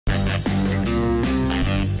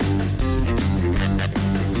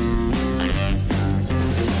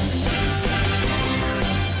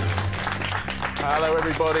Hello,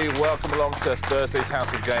 everybody. Welcome along to Thursday's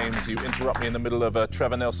House of Games. You interrupt me in the middle of a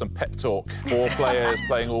Trevor Nelson pep talk. 4 players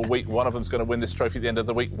playing all week. One of them's going to win this trophy at the end of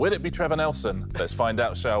the week. Will it be Trevor Nelson? Let's find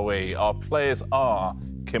out, shall we? Our players are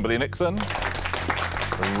Kimberley Nixon,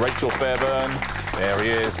 Rachel Fairburn, there he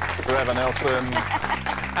is, Trevor Nelson,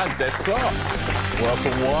 and Des Clarke.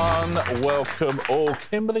 Welcome one, welcome all.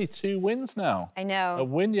 Kimberley, 2 wins now. I know. A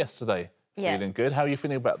win yesterday. Yeah. Feeling good. How are you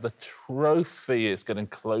feeling about the trophy? It's getting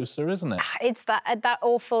closer, isn't it? It's that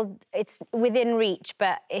awful... It's within reach,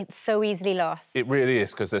 but it's so easily lost. It really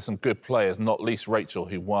is, because there's some good players, not least Rachel,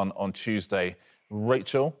 who won on Tuesday.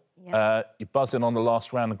 Rachel, you buzzed in on the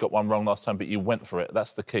last round and got one wrong last time, but you went for it.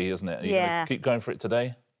 That's the key, isn't it? Are you going to keep going for it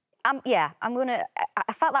today? Yeah, I'm going to...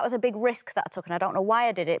 I felt that was a big risk that I took, and I don't know why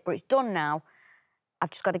I did it, but it's done now. I've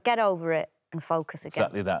just got to get over it and focus again.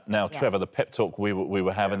 Exactly that. Now, Trevor, the pep talk we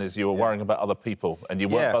were having is you were worrying about other people and you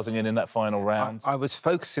weren't buzzing in that final round. I was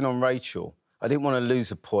focusing on Rachel. I didn't want to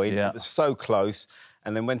lose a point. It was so close.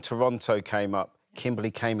 And then when Toronto came up,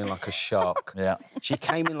 Kimberley came in like a shark. She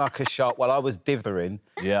came in like a shark while I was dithering,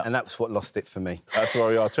 and that's what lost it for me. That's where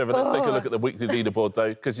we are. Trevor, let's take a look at the weekly leaderboard, though,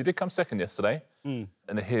 because you did come second yesterday.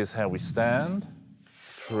 And here's how we stand.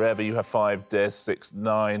 Trevor, you have 5, Des 6,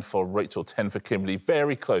 9 for Rachel, 10 for Kimberley.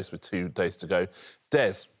 Very close with 2 days to go.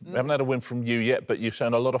 Des, we haven't had a win from you yet, but you've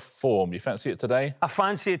shown a lot of form. You fancy it today? I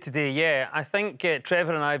fancy it today, yeah. I think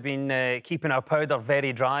Trevor and I have been keeping our powder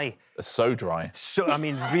very dry. It's so dry. So, I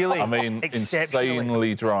mean, really,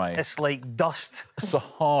 insanely dry. It's like dust.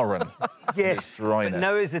 Saharan. Yes, dryness. But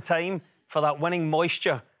now is the time for that winning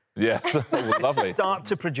moisture. Yes, lovely. Start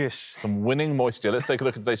to produce. Some winning moisture. Let's take a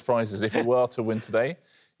look at today's prizes. If you were to win today,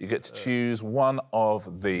 you get to choose one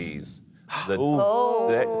of these. The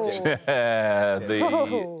deckchair,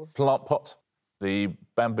 the plant pot, the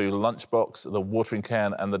bamboo lunchbox, the watering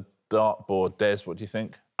can and the dartboard. Des, what do you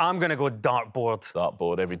think? I'm going to go dartboard.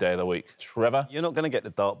 Dartboard every day of the week. Trevor? You're not going to get the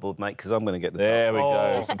dartboard, mate, because I'm going to get the dartboard. There we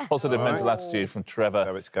go. Some positive mental attitude from Trevor.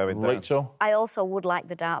 So it's going down. Rachel? I also would like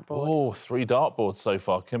the dartboard. Oh, 3 dartboards so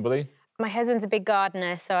far. Kimberley? My husband's a big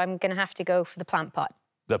gardener, so I'm going to have to go for the plant pot.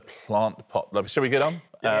 The plant pot. Lovely. Shall we get on?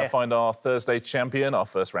 Find our Thursday champion. Our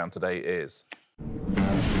first round today is...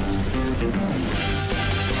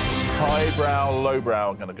 highbrow, lowbrow.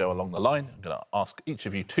 I'm going to go along the line. I'm going to ask each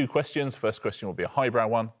of you 2 questions. First question will be a highbrow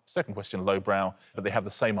one. Second question, lowbrow. But they have the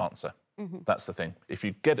same answer. That's the thing. If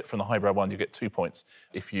you get it from the highbrow one, you get 2 points.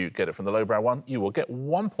 If you get it from the lowbrow one, you will get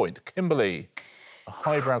 1 point. Kimberley, a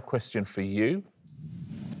highbrow question for you.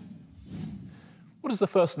 What is the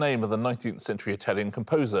first name of the 19th century Italian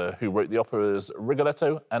composer who wrote the operas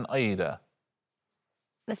Rigoletto and Aida?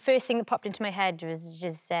 The first thing that popped into my head was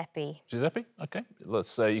Giuseppe. Giuseppe? OK.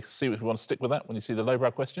 Let's you can see if you want to stick with that when you see the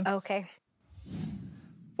lowbrow question. OK.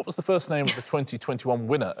 What was the first name of the 2021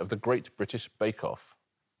 winner of the Great British Bake Off?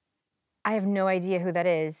 I have no idea who that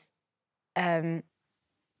is. I'm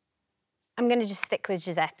going to just stick with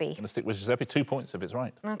Giuseppe. Going to stick with Giuseppe. 2 points if it's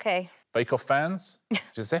right. OK. Bake Off fans?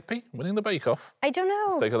 Giuseppe winning the Bake Off? I don't know.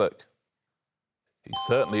 Let's take a look. He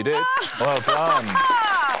certainly did. Well done.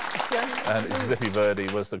 And Giuseppe Verdi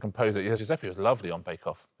was the composer. Yeah, Giuseppe was lovely on Bake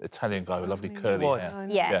Off. Italian guy with lovely curly hair.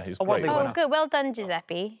 Yes. Yeah, he was great. Oh, good. Well done,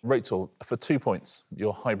 Giuseppe. Rachel, for 2 points,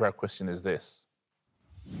 your highbrow question is this.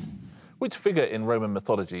 Which figure in Roman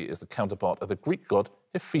mythology is the counterpart of the Greek god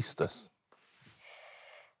Hephaestus?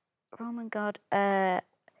 Roman god, I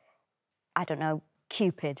don't know,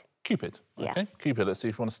 Cupid. Cupid. Yeah. OK, Cupid. Let's see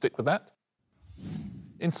if you want to stick with that.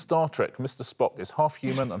 In Star Trek, Mr. Spock is half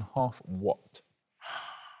human and half what?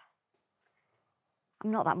 I'm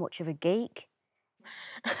not that much of a geek.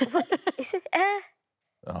 Is it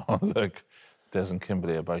Oh, look. Des and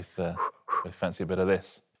Kimberley are both they fancy a bit of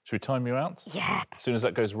this. Should we time you out? Yeah. As soon as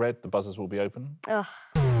that goes red, the buzzers will be open.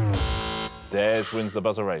 Des wins the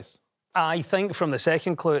buzzer race. I think from the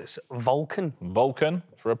second clue it's Vulcan. Vulcan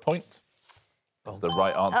for a point. That's the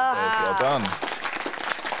right answer, Des. Well done.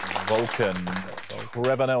 Vulcan.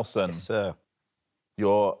 Trevor Nelson. Yes, sir.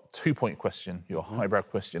 Your 2-point question, your highbrow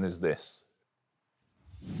question is this.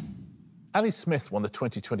 Ali Smith won the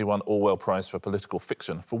 2021 Orwell Prize for Political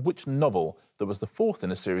Fiction for which novel that was the 4th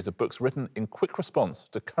in a series of books written in quick response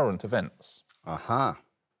to current events? I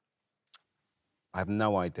have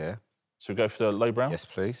no idea. Should we go for the lowbrow? Yes,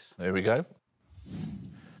 please. There we go.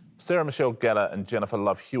 Sarah Michelle Gellar and Jennifer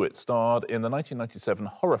Love Hewitt starred in the 1997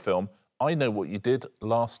 horror film I Know What You Did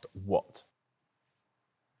Last What?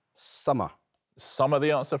 Summer. Summer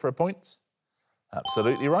the answer for a point?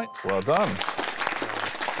 Absolutely right. Well done.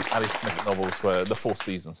 The Ali Smith novels were... The 4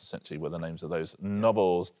 seasons, essentially, were the names of those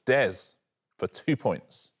novels. Des, for 2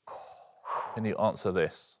 points. Can you answer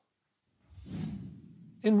this?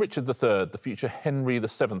 In Richard III, the future Henry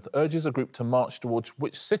VII urges a group to march towards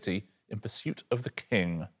which city in pursuit of the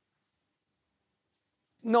king?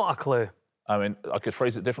 Not a clue. I mean, I could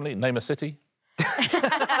phrase it differently. Name a city.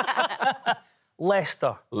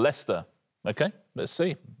 Leicester. Leicester. OK, let's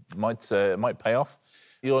see. Might pay off.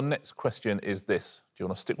 Your next question is this. Do you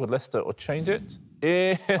want to stick with Leicester or change it?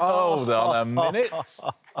 Hold on a minute.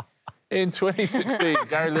 In 2016,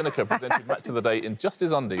 Gary Lineker presented Match of the Day in just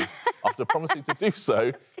his undies after promising to do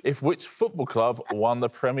so if which football club won the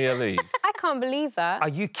Premier League? I can't believe that. Are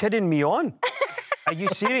you kidding me on? Are you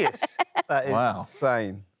serious? That is Wow.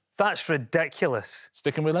 insane. That's ridiculous.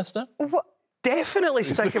 Sticking with Leicester? What? Definitely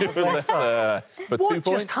sticking with Leicester. For 2 What points.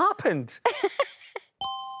 just happened?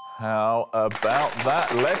 How about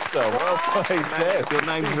that, Leicester? Well played, Des. Your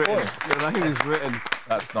name's 2 written. points. Your name is written.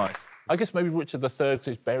 That's nice. I guess maybe Richard III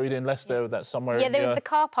is buried in Leicester. That's somewhere. Yeah, there in was the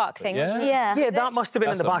car park thing. Yeah. wasn't there? Yeah. Yeah, that must have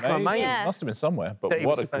been in the back of my mind. amazing. Yeah. Must have been somewhere. But That he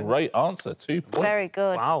what a was found. great answer. 2 points. Very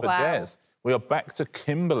good. Wow. For Wow. Des. We are back to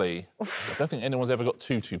Kimberley. I don't think anyone's ever got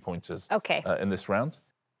two 2-pointers OK. in this round.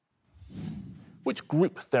 Which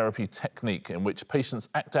group therapy technique in which patients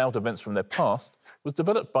act out events from their past was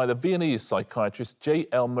developed by the Viennese psychiatrist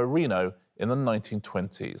J.L. Marino in the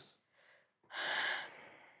 1920s?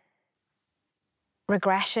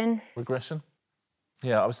 Regression. Regression?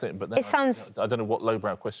 Yeah, I was thinking, but then It sounds- I don't know what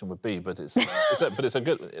lowbrow question would be, but it's a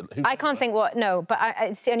good. I can't think what. No, but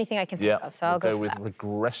it's the only thing I can think Yeah, of, so I'll we'll go for with that.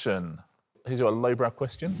 regression. Here's your lowbrow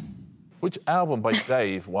question. Which album by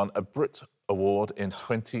Dave won a Brit Award in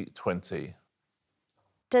 2020?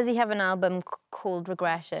 Does he have an album called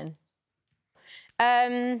Regression? You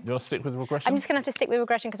want to stick with regression? I'm just going to have to stick with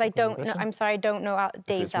Regression because I don't know. Regression? I'm sorry, I don't know If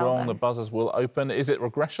Dave's it's wrong, the album. buzzers will open. Is it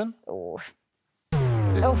regression? Oh.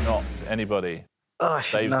 It is not. Anybody? Oh, I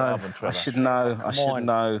should Dave's know. album, I Trevor. should know. I should on.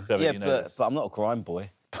 know. Trevor, Yeah, you know but this. I'm not a grime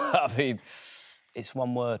boy. I mean, it's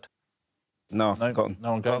one word. No, I've forgotten.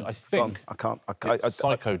 No one going. I think I can't. it's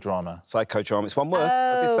psychodrama. Psychodrama. It's one word.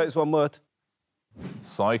 I did say it's one word.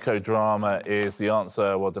 Psychodrama is the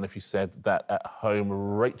answer. Well, I don't know if you said that at home,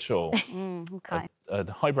 Rachel. Okay.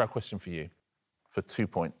 A highbrow question for you, for 2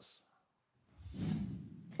 points.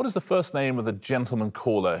 What is the first name of the gentleman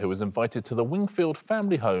caller who was invited to the Wingfield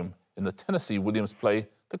family home in the Tennessee Williams play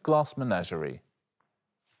The Glass Menagerie?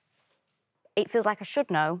 It feels like I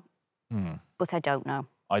should know, but I don't know.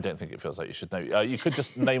 I don't think it feels like you should know. You could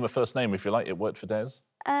just name a first name if you like. It worked for Des.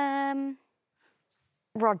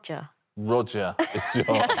 Roger. Roger is your...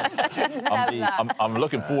 I'm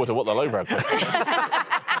looking forward to what the lowbrow question is.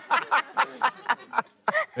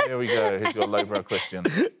 Here we go. Here's your lowbrow question.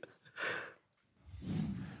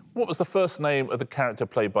 What was the first name of the character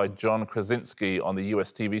played by John Krasinski on the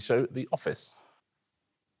US TV show The Office?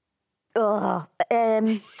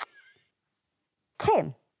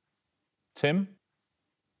 Tim. Tim?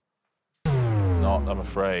 Not, I'm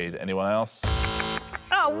afraid. Anyone else?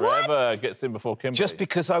 Oh, what? Trevor gets in before Kimberley. Just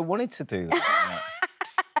because I wanted to do that.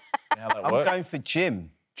 See how that I'm works? going for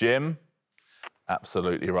Jim. Jim?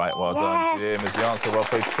 Absolutely right. Well done, Yes. Jim is the answer. Well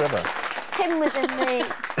played, Trevor. Tim was in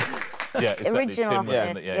the Yeah, exactly. original Tim was in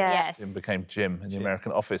Office. the- Yes. Tim became Jim in the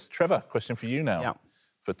American Office. Trevor, question for you now. Yeah.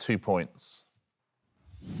 For 2 points.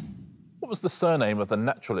 What was the surname of the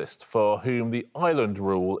naturalist for whom the island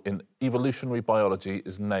rule in evolutionary biology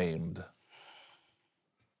is named?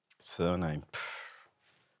 Surname.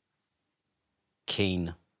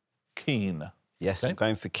 Keane. Keane. Yes, Okay. I'm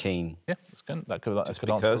going for Keane. Yeah, that's good. That could answer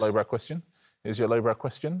the because. lowbrow question. Here's your lowbrow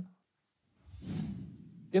question.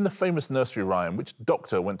 In the famous nursery rhyme, which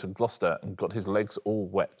doctor went to Gloucester and got his legs all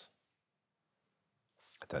wet?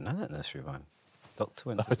 I don't know that nursery rhyme. Doctor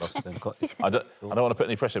went to Gloucester and got his... I don't want to put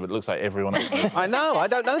any pressure, but it looks like everyone else knows. I know, I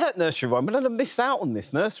don't know that nursery rhyme. I'm going to miss out on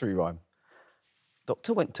this nursery rhyme.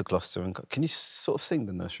 Doctor went to Gloucester and got... Can you sort of sing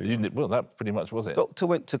the nursery rhyme? Well, that pretty much was it. Doctor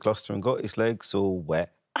went to Gloucester and got his legs all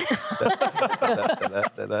wet.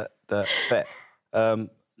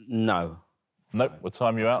 No. Nope, we'll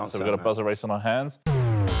time you out, so we've got a buzzer race on our hands.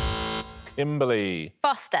 Kimberley.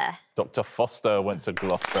 Foster. Dr. Foster went to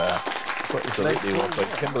Gloucester. Absolutely well played,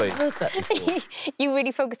 Kimberley. You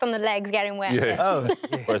really focused on the legs getting wet. Yeah. Oh,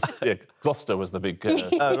 Whereas, yeah, Gloucester was the big...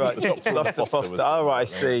 oh right. Dr. Gloucester Foster was Foster. the Oh, right,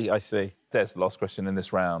 big I see. Des, last question in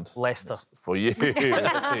this round. Leicester. For you.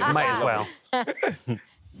 Let's see. Might as well.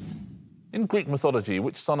 In Greek mythology,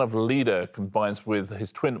 which son of Leda combines with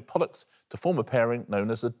his twin Pollux to form a pairing known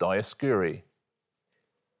as the Dioscuri?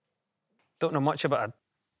 Don't know much about a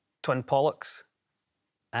twin Pollux.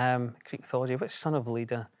 Greek mythology. Which son of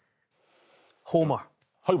Leda? Homer.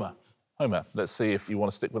 Homer. Let's see if you want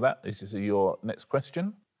to stick with that. This is your next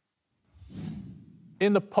question.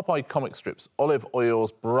 In the Popeye comic strips, Olive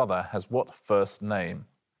Oil's brother has what first name?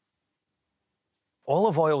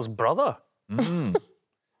 Olive Oil's brother?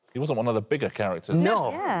 He wasn't one of the bigger characters.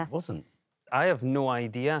 No. Yeah. Wasn't. I have no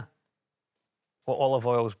idea what Olive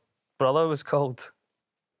Oil's brother was called.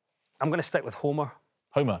 I'm going to stick with Homer.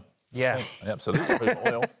 Homer. Yeah. Absolutely. Homer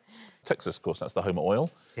Oil. Texas, of course, that's the Homer Oil.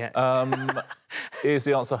 Yeah. Is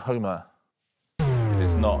the answer Homer? It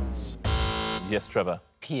is not. Yes, Trevor.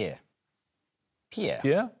 Pierre. Pierre.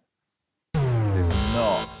 Pierre? It is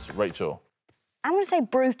not. Rachel. I'm going to say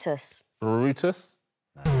Brutus. Brutus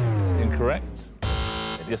is incorrect.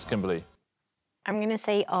 Yes, Kimberley. I'm going to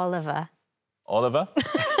say Oliver. Oliver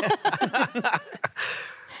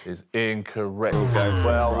is incorrect.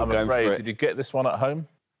 Well, I'm afraid. Did you get this one at home?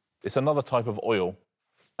 It's another type of oil.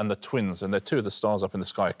 And the twins, and they're two of the stars up in the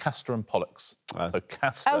sky, Castor and Pollux. So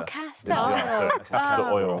Castor. Oh, Castor. Is the answer.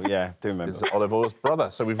 Castor oil. Yeah, do remember. Is Olive Oil's brother.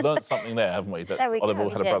 So we've learned something there, haven't we? That There we Olive go, Oil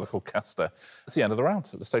we had a did. brother called Castor. That's the end of the round.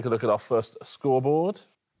 Let's take a look at our first scoreboard.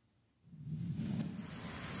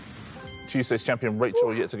 Tuesday's champion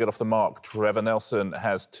Rachel yet to get off the mark. Trevor Nelson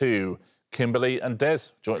has 2. Kimberley and Des,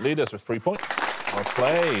 joint leaders with 3 points. Well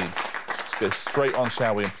played. Let's go straight on,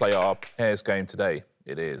 shall we, and play our pairs game today.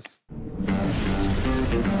 It is.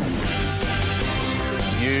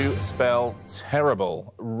 You spell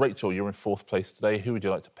terrible. Rachel, you're in 4th place today. Who would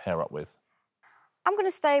you like to pair up with? I'm going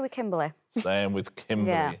to stay with Kimberley. Staying with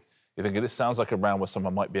Kimberley. Yeah. You're thinking, this sounds like a round where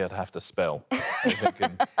someone might be able to have to spell. You're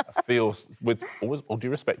thinking, that feels, with all due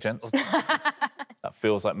respect, gents, that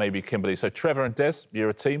feels like maybe Kimberley. So Trevor and Des, you're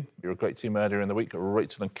a team. You're a great team earlier in the week.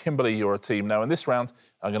 Rachel and Kimberley, you're a team. Now, in this round,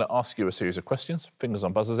 I'm going to ask you a series of questions. Fingers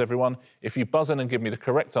on buzzers, everyone. If you buzz in and give me the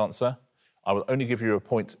correct answer, I will only give you a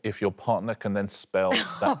point if your partner can then spell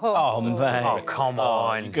that. Oh, man. Oh, come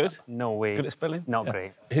on. You good? No way. Good at spelling? Not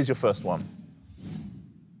great. Here's your first one.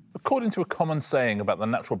 According to a common saying about the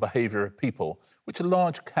natural behaviour of people, which a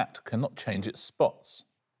large cat cannot change its spots?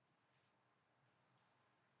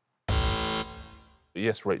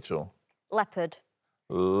 Yes, Rachel. Leopard.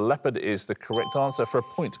 Leopard is the correct answer. For a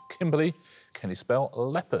point, Kimberley, can you spell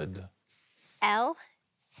leopard? Leopard.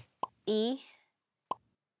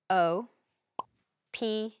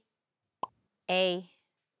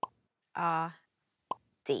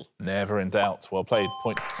 Never in doubt. Well played.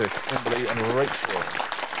 Point to Kimberley and Rachel.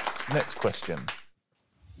 Next question.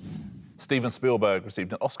 Steven Spielberg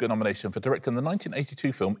received an Oscar nomination for directing the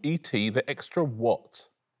 1982 film E.T. the Extra What?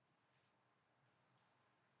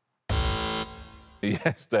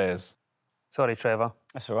 Yes, Des. Sorry, Trevor.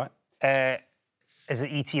 That's all right. Is it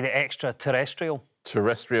E.T. the Extraterrestrial?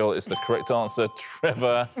 Terrestrial is the correct answer.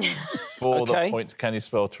 Trevor, for the point, can you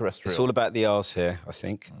spell terrestrial? It's all about the R's here, I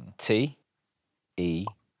think. T-E-R.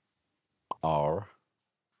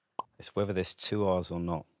 It's whether there's 2 R's or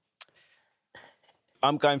not.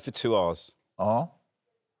 I'm going for 2 R's. R?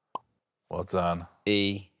 Well done.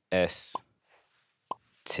 E-S-T-I...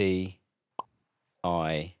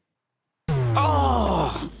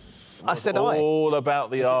 Oh! I said I. All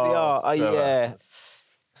about the R's. Oh, yeah.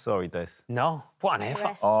 Sorry, Des. No. What an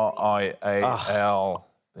effort. R-I-A-L.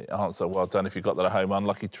 The answer. Well done if you got that at home.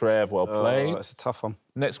 Unlucky Trev. Well played. That's a tough one.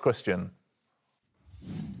 Next question.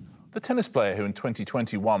 The tennis player who in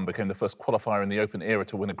 2021 became the first qualifier in the Open era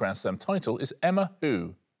to win a Grand Slam title is Emma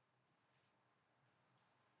who?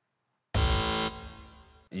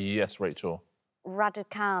 Yes, Rachel.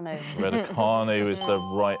 Raducanu. Raducanu is the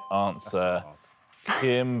right answer.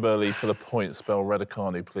 Kimberley for the point. Spell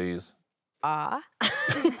Raducanu, please. R-A-D-A.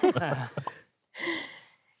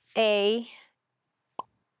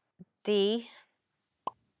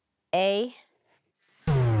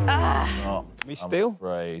 We steal? I'm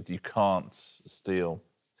afraid you can't steal.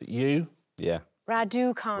 Is it you? Yeah.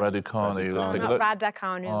 Raducanu. Raducanu. Let's take a Not look.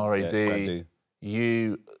 Radakanu. R-A-D-U-C-A-N-U.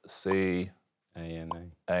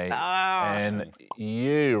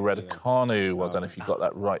 Raducanu. Well done if you got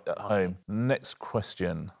that right at home. Next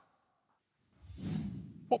question.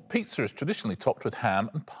 What pizza is traditionally topped with ham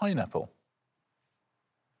and pineapple?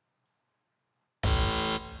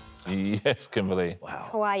 Yes, Kimberley. Wow.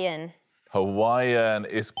 Hawaiian. Hawaiian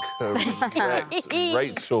is correct.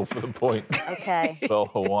 Rachel for the point. OK. Spell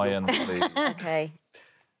Hawaiian, please. OK.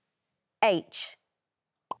 H-A-W.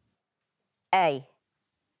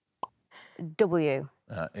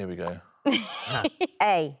 Here we go.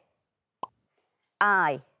 A-I-A-N.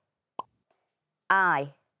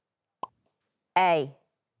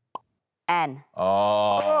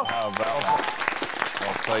 Oh, how about that?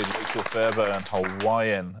 Well played, Rachel Fairburn.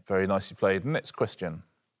 Hawaiian. Very nicely played. Next question.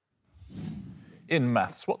 In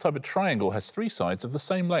maths, what type of triangle has 3 sides of the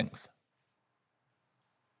same length?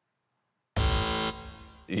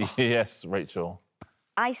 Yes, Rachel.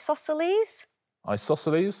 Isosceles?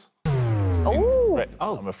 Isosceles? Oh! Correct,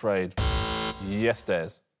 I'm afraid. Yes,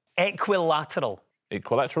 Des. Equilateral.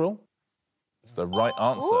 Equilateral? It's the right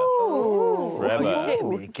answer. Ooh. Trevor. Oh, you hit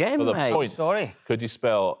me again, For the mate. points, Sorry. could you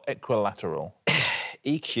spell equilateral?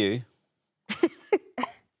 EQ.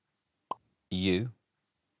 U.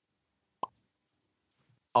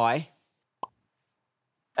 I.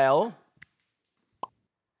 L.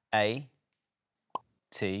 A.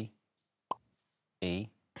 T. E.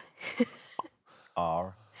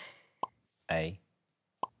 R. A.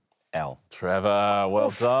 L. Trevor,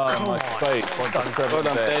 well done. Nice play. Point to Trevor. Well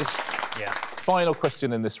done, Des. Yeah. Final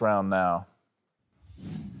question in this round now.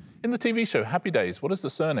 In the TV show Happy Days, what is the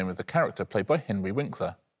surname of the character played by Henry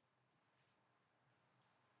Winkler?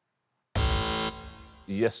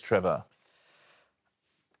 Yes, Trevor.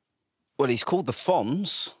 Well, he's called the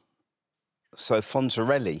Fonz, so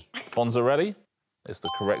Fonzarelli. Fonzarelli is the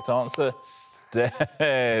correct answer.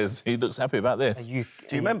 Des, he looks happy about this. Do you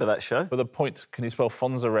remember that show? For the point, can you spell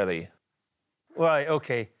Fonzarelli? Right,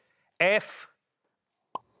 OK. F-O-N-Z-E.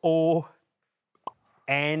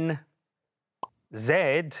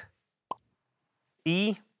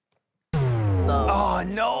 Oh,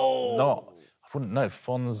 no! Not. I wouldn't know.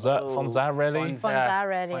 Fonzarelli? Fonzarelli,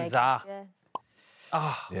 I Fonza. guess, yeah.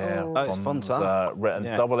 Yeah. Oh, it's Fonza. And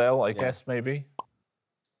double L, I guess, maybe.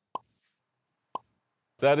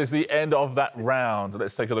 That is the end of that round.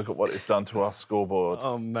 Let's take a look at what it's done to our scoreboard.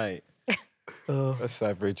 Oh, mate. That's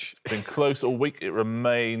average. It's been close all week. It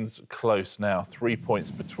remains close now. 3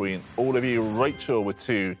 points between all of you. Rachel with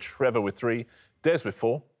 2, Trevor with 3, Des with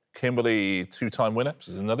 4, Kimberley, 2-time winner.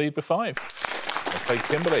 She's in the lead with 5. Let's play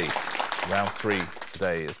Kimberley. Round 3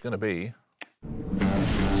 today is going to be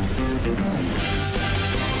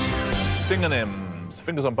synonyms.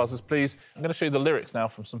 Fingers on buzzers, please. I'm going to show you the lyrics now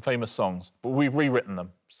from some famous songs, but we've rewritten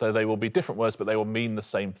them. So they will be different words, but they will mean the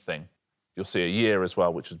same thing. You'll see a year as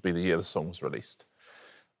well, which would be the year the song was released.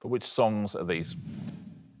 But which songs are these?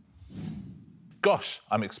 Gosh,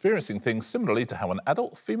 I'm experiencing things similarly to how an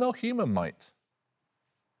adult female human might.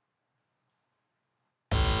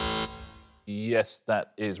 Yes,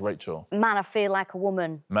 that is Rachel. Man, I feel like a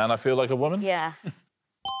woman. Man, I feel like a woman? Yeah.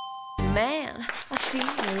 Man, I feel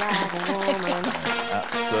like a woman.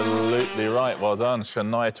 Absolutely right. Well done,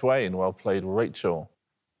 Shania Twain. Well played, Rachel.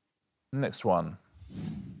 Next one.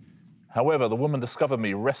 However, the woman discovered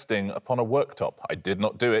me resting upon a worktop. I did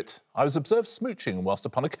not do it. I was observed smooching whilst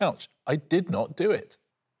upon a couch. I did not do it.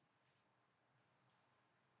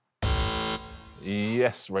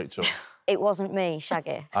 Yes, Rachel. It wasn't me,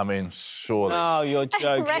 Shaggy. I mean, surely. Oh, you're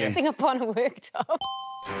joking. Resting upon a worktop.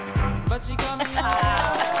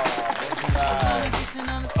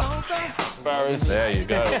 There you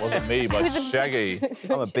go. It wasn't me, but Shaggy.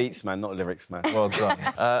 I'm a beats man, not a lyrics man. Well done.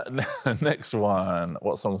 Next one.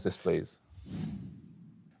 What song is this, please?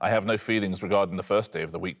 I have no feelings regarding the first day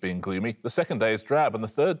of the week being gloomy. The second day is drab, and the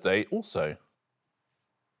third day also.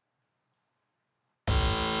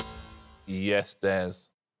 Yes, Des.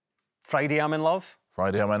 Friday, I'm in love.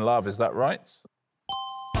 Friday, I'm in love. Is that right?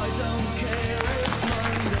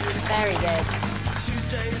 Very good.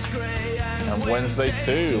 And Wednesday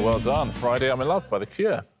too. Well done. Friday, I'm in love by The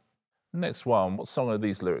Cure. Next one. What song are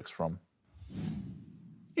these lyrics from?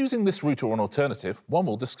 Using this route or an alternative, one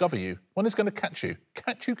will discover you. One is going to catch you.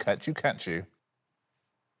 Catch you, catch you, catch you.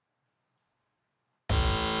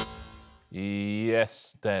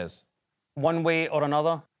 Yes, Des. One way or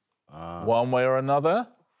another. One way or another.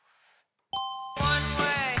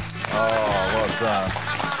 Oh, well done.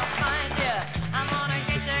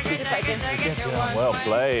 Well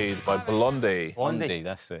played by Blondie. Blondie,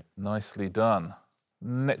 that's it. Nicely done.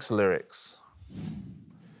 Next lyrics.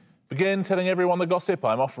 Begin telling everyone the gossip.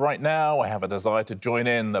 I'm off right now. I have a desire to join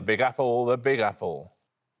in. The Big Apple, the Big Apple.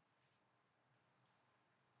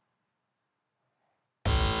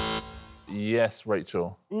 Yes,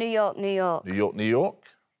 Rachel. New York, New York. New York, New York.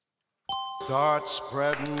 Start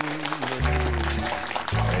spreading the news.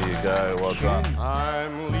 There you go. Well done.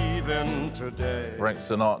 I'm leaving today. Frank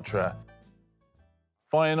Sinatra.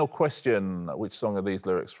 Final question. Which song are these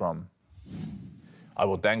lyrics from? I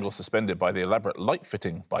will dangle suspended by the elaborate light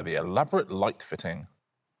fitting. By the elaborate light fitting.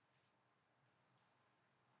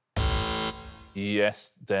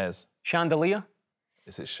 Yes, Des. Chandelier.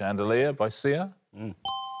 Is it Chandelier by Sia?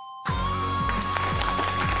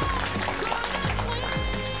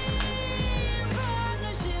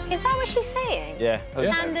 Is that what she's saying? Yeah.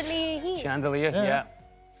 Chandelier here. Chandelier, yeah.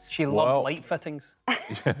 She loved light fittings.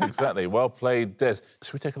 Exactly. Well played, Des.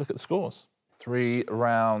 Should we take a look at the scores? 3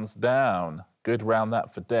 rounds down. Good round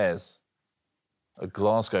that for Des.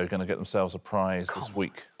 Glasgow going to get themselves a prize this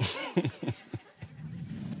week.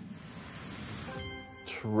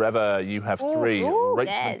 Trevor, you have 3. Ooh,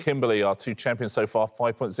 Rachel and Kimberley, our 2 champions so far,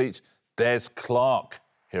 5 points each. Des Clarke,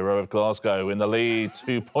 hero of Glasgow, in the lead,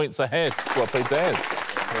 2 points ahead. Well played, Des.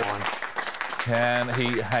 Can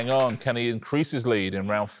he hang on? Can he increase his lead in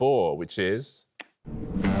round 4, which is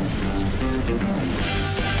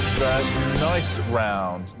the nice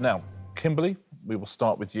round? Now, Kimberley, we will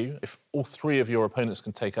start with you. If all 3 of your opponents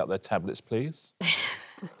can take out their tablets, please.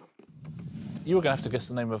 You are going to have to guess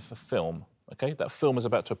the name of a film, OK? That film is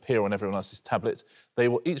about to appear on everyone else's tablets. They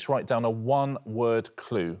will each write down a 1-word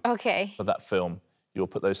clue for that film. You'll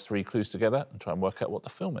put those 3 clues together and try and work out what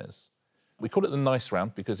the film is. We call it the nice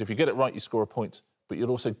round because if you get it right, you score a point, but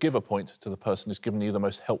you'll also give a point to the person who's given you the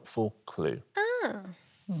most helpful clue.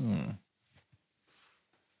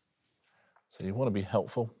 So you want to be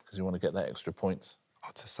helpful because you want to get that extra point. Oh,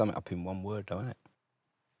 to sum it up in 1 word, don't it?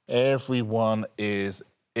 Everyone is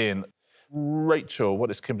in. Rachel, what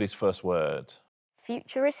is Kimberley's first word?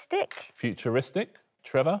 Futuristic. Futuristic.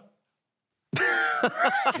 Trevor?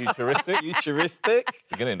 Futuristic. Futuristic.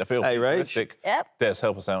 Beginning to feel hey, futuristic. Yep. Des,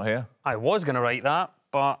 help us out here. I was going to write that,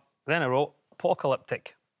 but then I wrote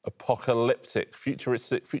apocalyptic. Apocalyptic.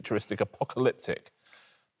 Futuristic, apocalyptic.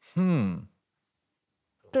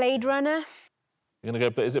 Blade Runner. You're going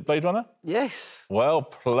to go, is it Blade Runner? Yes. Well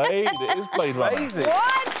played. It is Blade Runner. Amazing.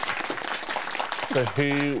 What? So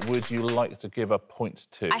who would you like to give a point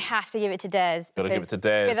to? I have to give it to Des. Got to give it to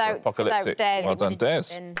Des. Without Apocalyptic. Des, well done, Des.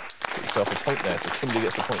 Been... Get yourself a point there. So Kimberley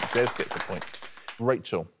gets a point, Des gets a point.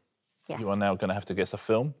 Rachel, you are now going to have to guess a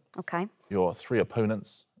film. OK. Your 3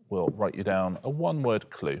 opponents will write you down a 1-word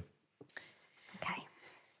clue. OK.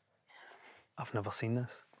 I've never seen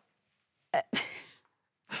this.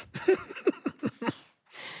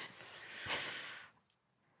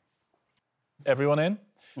 Everyone in?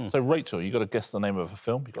 So, Rachel, you've got to guess the name of a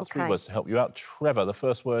film. You've got 3 words to help you out. Trevor, the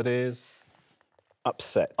first word is...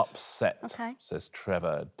 Upset. Upset, says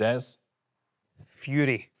Trevor. Des?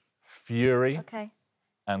 Fury. Fury. OK.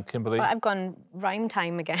 And Kimberley? Well, I've gone rhyme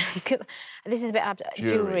time again. This is a bit...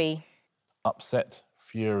 Jury. Upset,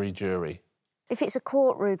 fury, jury. If it's a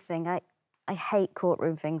courtroom thing, I hate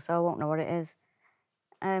courtroom things, so I won't know what it is.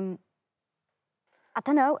 I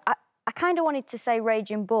don't know. I kind of wanted to say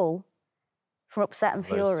Raging Bull from Upset and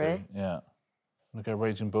Fury. Yeah. I'm going to go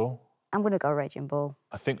Raging Bull. I'm going to go Raging Bull.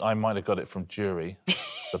 I think I might have got it from Jury.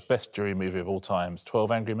 The best Jury movie of all times,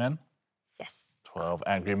 12 Angry Men? Yes. 12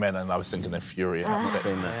 Angry Men, and I was thinking they're Fury. And I've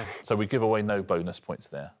seen that. So we give away no bonus points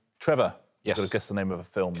there. Trevor, yes. You've got to guess the name of a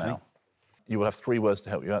film now. You will have 3 words to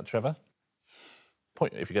help you out, Trevor.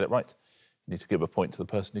 Point if you get it right. You need to give a point to the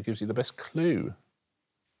person who gives you the best clue.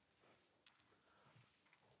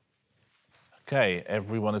 OK,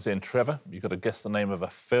 everyone is in. Trevor, you've got to guess the name of a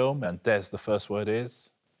film, and Des, the first word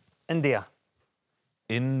is? India.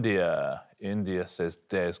 India. India, says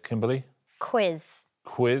Des. Kimberley? Quiz.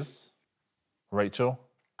 Quiz. Rachel?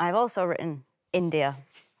 I've also written India.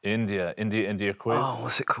 India. India quiz. Oh,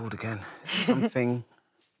 what's it called again? Something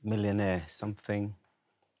millionaire, something...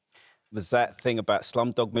 Was that thing about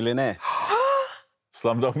Slumdog Millionaire?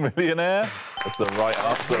 Slumdog Millionaire? That's the right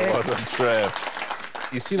answer, well done, Trev.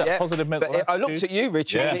 You see that positive mental I looked at you,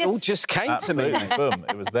 Richard, and it all just came to me. Boom,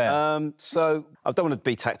 it was there. So, I don't want to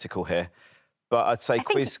be tactical here, but I'd say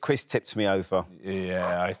quiz tipped me over.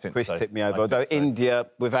 Yeah, I think so. Quiz tipped me over, although India,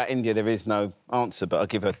 without India, there is no answer, but I'll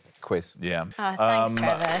give a quiz. Yeah. Oh, thanks,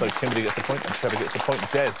 Trevor. So Kimberley gets a point and Trevor gets a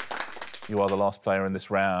point. Des, you are the last player in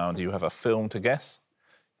this round. You have a film to guess.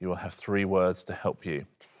 You will have 3 words to help you.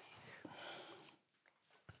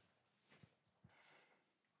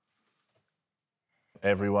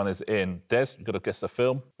 Everyone is in. Des, you've got to guess the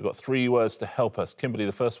film. We've got 3 words to help us. Kimberley,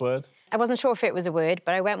 the first word? I wasn't sure if it was a word,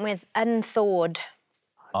 but I went with unthawed.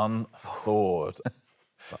 Unthawed.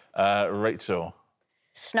 Rachel?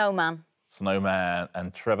 Snowman. Snowman.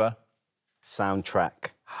 And Trevor?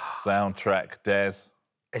 Soundtrack. Soundtrack. Des?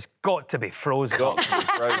 It's got to be Frozen. Got to be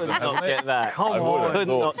Frozen, hasn't it? Get that. Come I on. could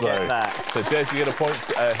not get that. So, Des, you get a point.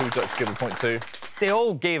 Who would you like to give a point to? They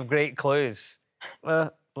all gave great clues.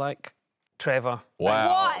 Like... Trevor.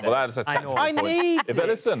 Wow. Well, that is a tactical point. I need But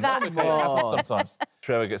listen, that's okay. It happens sometimes.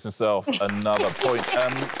 Trevor gets himself another point.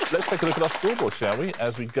 Let's take a look at our scoreboard, shall we,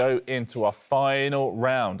 as we go into our final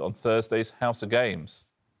round on Thursday's House of Games.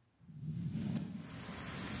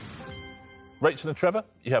 Rachel and Trevor,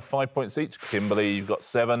 you have 5 points each. Kimberley, you've got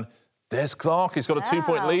 7. Des Clarke, he's got a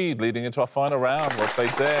 2-point lead leading into our final round. Well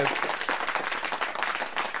played, Des.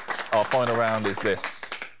 Our final round is this.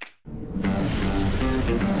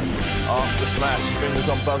 Answer smash, fingers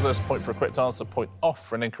on buzzers, point for a correct answer, point off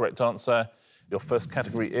for an incorrect answer. Your first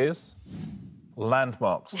category is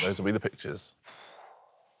landmarks. Those will be the pictures.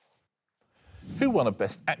 Who won a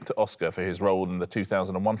Best Actor Oscar for his role in the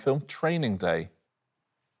 2001 film Training Day?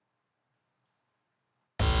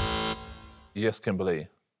 Yes, Kimberley.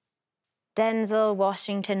 Denzel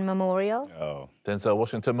Washington Memorial. Oh. Denzel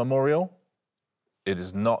Washington Memorial? It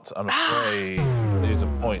is not, I'm afraid. Lose a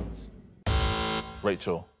point.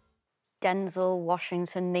 Rachel. Denzel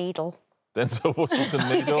Washington Needle. Denzel Washington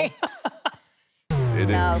Needle? It is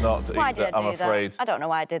not Why either, did I I'm do afraid. That? I don't know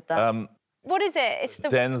why I did that. What is it? It's the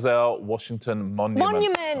Denzel Washington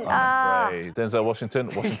Monument. I'm afraid. Denzel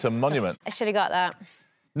Washington Monument. I should have got that.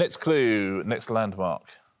 Next clue, next landmark.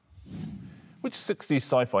 Which 60s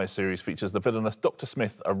sci-fi series features the villainous Dr.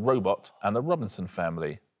 Smith, a robot, and the Robinson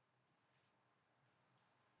family?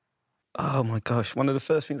 Oh, my gosh. One of the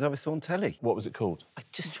first things I ever saw on telly. What was it called? I'm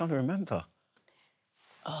just trying to remember.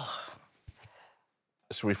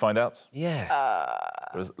 Should we find out? Yeah.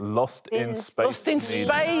 It was Lost in Space. Lost in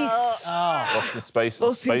Needle. Space! Lost in Space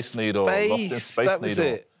and Space Needle. Lost in Space That was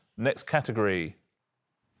Needle. it. Next category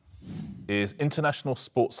is international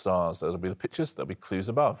sports stars. That'll be the pictures, there'll be clues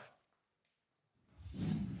above.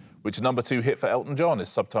 Which #2 hit for Elton John is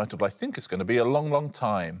subtitled, I think it's going to be a long, long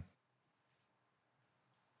time.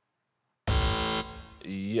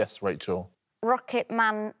 Yes, Rachel. Rocket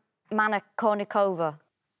Manikornikova.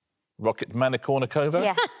 Rocket Manikornikova?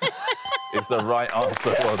 Yes. Is the right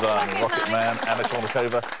answer. Well done. Rocket Man, Anna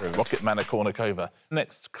Kournikova. Rocket Manikornikova.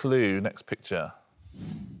 Next clue, next picture.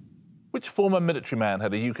 Which former military man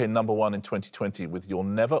had a UK #1 in 2020 with You'll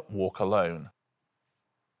Never Walk Alone?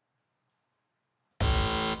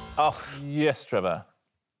 Oh. Yes, Trevor.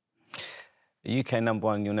 The UK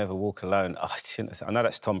 #1, You'll Never Walk Alone. Oh, I know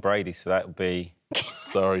that's Tom Brady, so that would be...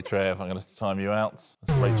 Sorry, Trev, I'm going to time you out.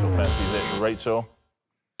 Rachel fancies it. Rachel?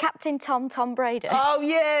 Captain Tom Brady. Oh,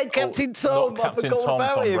 yeah, Captain Tom. Not Captain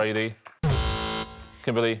Tom Brady.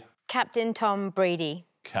 Kimberley? Captain Tom Brady.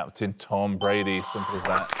 Captain Tom Brady, simple as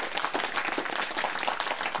that.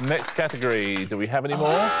 Next category, do we have any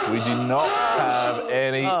more? We do not have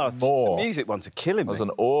any more. The music ones are killing me. There's an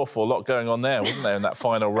awful lot going on there, wasn't there, in that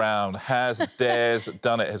final round? Has Des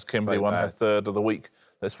done it? Has Kimberley won her third of the week?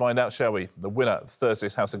 Let's find out, shall we? The winner of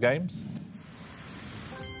Thursday's House of Games.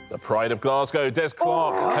 The pride of Glasgow, Des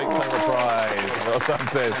Clarke, takes home the prize. Well done,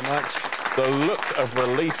 Des. Thank you much. The look of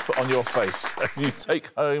relief on your face as you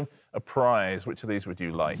take home a prize. Which of these would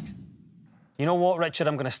you like? You know what, Richard?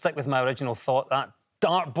 I'm going to stick with my original thought. That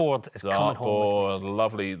dartboard is coming home with me.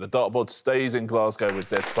 Lovely. The dartboard stays in Glasgow with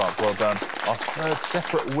Des Clarke. Well done. Our third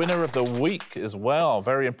separate winner of the week as well.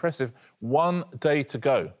 Very impressive. 1 day to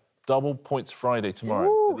go. Double points Friday tomorrow.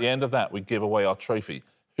 Ooh. At the end of that, we give away our trophy.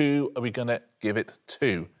 Who are we going to give it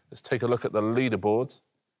to? Let's take a look at the leaderboards.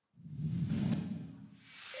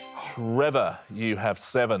 Trevor, you have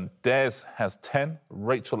 7. Des has 10.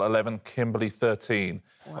 Rachel, 11. Kimberley, 13.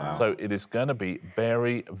 Wow. So it is going to be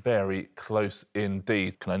very, very close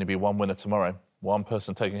indeed. Can only be one winner tomorrow. One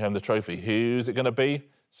person taking home the trophy. Who's it going to be?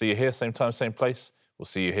 See you here, same time, same place. We'll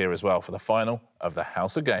see you here as well for the final of the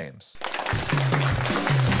House of Games.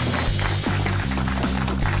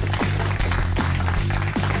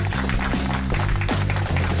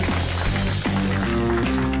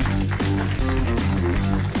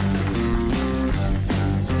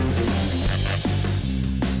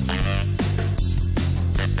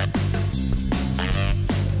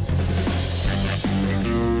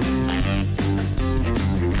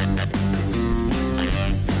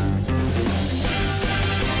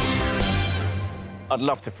 I'd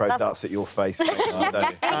love to throw darts at your face. Mate.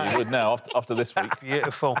 You would now, after this week.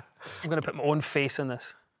 Beautiful. I'm going to put my own face in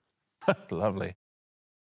this. Lovely.